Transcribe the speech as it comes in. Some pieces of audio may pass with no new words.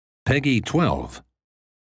Peggy 12.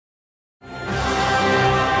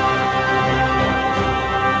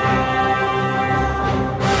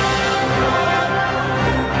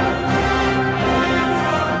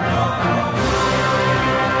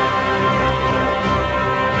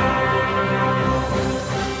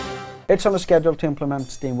 It's on a schedule to implement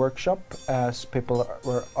Steam Workshop, as people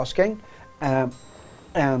were asking, and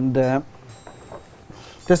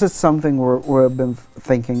this is something we've been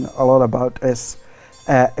thinking a lot about, is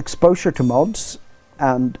exposure to mods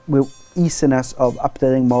and easiness of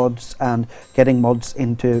updating mods and getting mods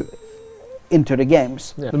into the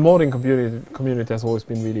games. Yeah. The modding community has always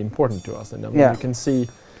been really important to us, and I mean, you can see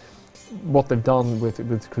what they've done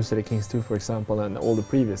with Crusader Kings 2, for example, and all the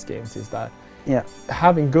previous games, is that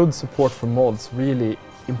having good support for mods really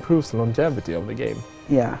improves the longevity of the game.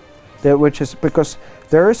 Yeah, which is because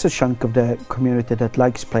there is a chunk of the community that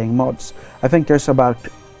likes playing mods. I think there's about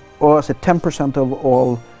 10% of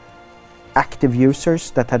all active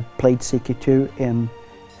users that had played CK2 in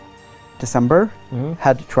December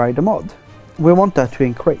had tried a mod. We want that to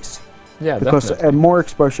increase. Yeah, because more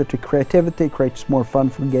exposure to creativity creates more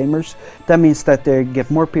fun for gamers. That means that they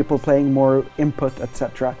get more people playing, more input,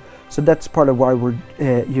 etc. So that's part of why we're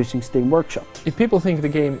using Steam Workshop. If people think the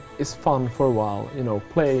game is fun for a while, you know,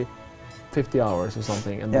 play 50 hours or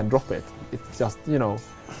something and then drop it, it's just, you know,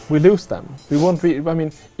 we lose them. We won't I mean,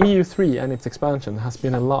 EU3 and its expansion has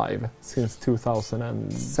been alive since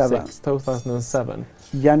 2007.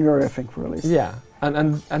 January, I think, released. Yeah,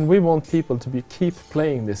 and we want people to keep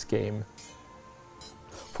playing this game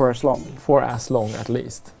for as long. For as long, at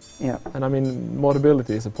least. Yeah. And I mean,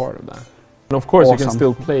 modability is a part of that. And of course, you can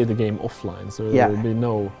still play the game offline, so there will be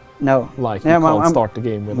no like you can't start the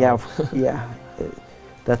game without.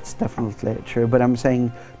 That's definitely true. But I'm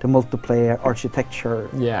saying the multiplayer architecture.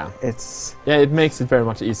 It makes it very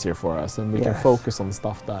much easier for us, and we can focus on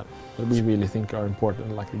stuff that we really think are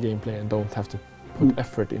important, like the gameplay, and don't have to put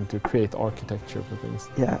effort into create architecture for things.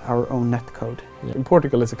 Yeah, our own netcode. Yeah. And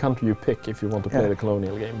Portugal is a country you pick if you want to play the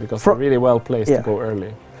colonial game, because they're really well placed to go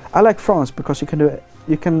early. I like France because you can do it.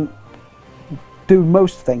 You can do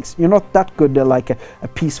most things. You're not that good like a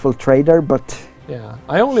peaceful trader, but yeah,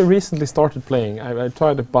 I only recently started playing. I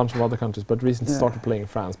tried a bunch of other countries, but recently started playing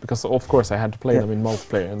France because, of course, I had to play them in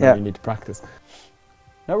multiplayer, and then you need to practice.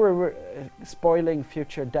 Now we're spoiling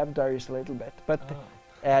future dev diaries a little bit, but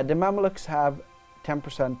the Mamelukes have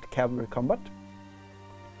 10% cavalry combat,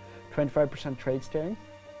 25% trade steering.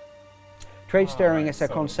 Trade steering is a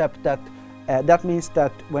concept that that means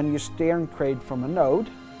that when you steer trade from a node,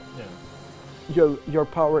 your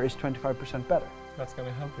power is 25% better. That's going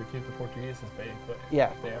to help you keep the Portuguese in Spain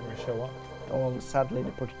if they ever show up. Sadly,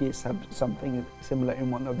 the Portuguese have something similar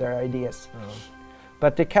in one of their ideas.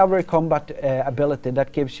 But the cavalry combat ability,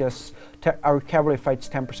 that gives us our cavalry fights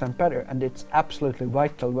 10% better, and it's absolutely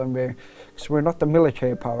vital when we're not a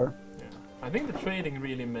military power. Yeah. I think the trading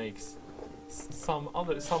really makes some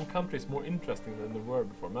countries more interesting than they were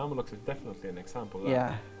before. Mamelukes is definitely an example of that.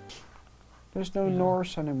 Yeah. There's no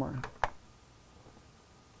Norse anymore.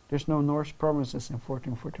 There's no Norse provinces in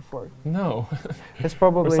 1444. No. It's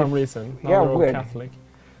probably for some reason. Now they're all weird. Catholic.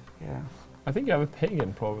 Yeah. I think you have a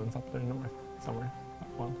pagan province up there north somewhere.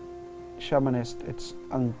 Well. Shamanist, it's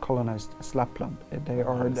uncolonized Lapland. They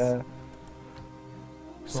are the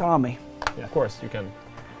Sami. Yeah, of course you can.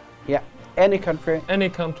 Yeah, any country. Any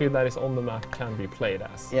country that is on the map can be played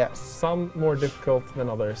as. Yes. Some more difficult than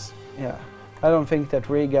others. Yeah. I don't think that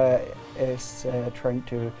Riga is trying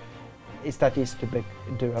to. Is that easy to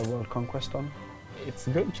do a world conquest on? It's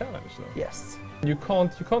a good challenge, though. Yes. You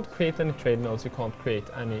can't create any trade nodes. You can't create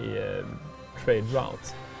any trade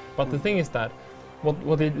routes. But the thing is that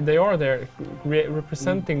what they are there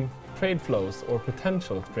representing trade flows or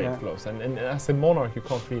potential trade flows, and as a monarch you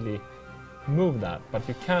can't really move that. But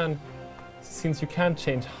you can, since you can't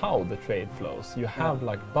change how the trade flows, you have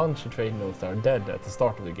like a bunch of trade nodes that are dead at the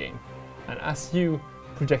start of the game, and as you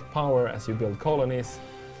project power, as you build colonies.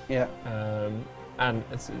 And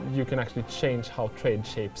you can actually change how trade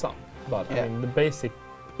shapes up. But I mean, the basic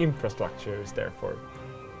infrastructure is therefore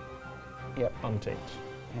unchanged.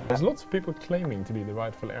 Yeah. There's lots of people claiming to be the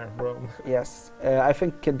rightful heir of Rome. Yes, I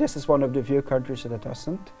think this is one of the few countries that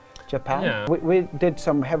doesn't. Japan. Yeah. We did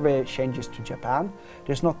some heavy changes to Japan.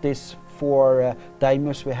 There's not these 4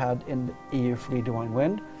 daimyos we had in EU3 Divine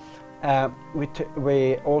Wind.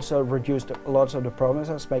 We also reduced lots of the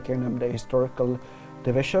provinces, making them the historical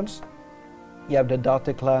divisions. You have the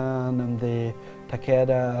Date clan and the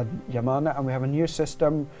Takeda and Yamana, and we have a new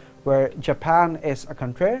system where Japan is a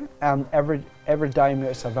country and every daimyo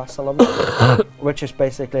is a vassal of it, which is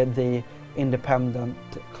basically independent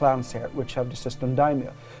clans here, which have the system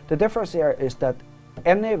daimyo. The difference here is that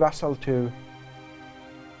any vassal to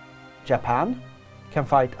Japan can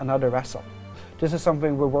fight another vassal. This is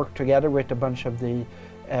something we worked together with a bunch of the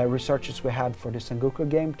researchers we had for the Sengoku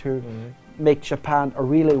game to make Japan a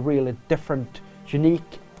really, really different,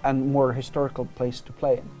 unique and more historical place to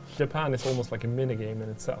play in. Japan is almost like a minigame in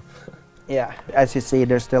itself. Yeah, as you see,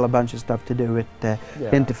 there's still a bunch of stuff to do with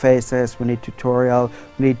interfaces. We need tutorial,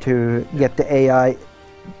 we need to get the AI.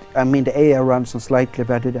 I mean, the AI runs on slightly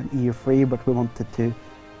better than EU3, but we want it to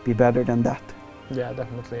be better than that. Yeah,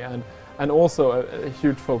 definitely. And also a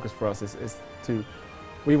huge focus for us is to,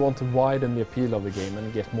 we want to widen the appeal of the game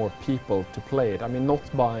and get more people to play it. I mean, not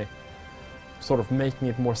by sort of making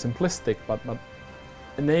it more simplistic, but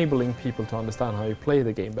enabling people to understand how you play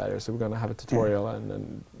the game better. So we're going to have a tutorial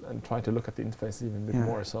and try to look at the interface even a bit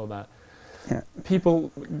more, so that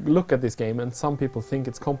people look at this game, and some people think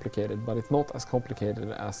it's complicated, but it's not as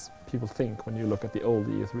complicated as people think when you look at the old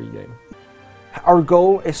EU3 game. Our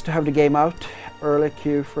goal is to have the game out early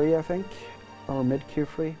Q3, I think, or mid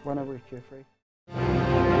Q3, whenever Q3.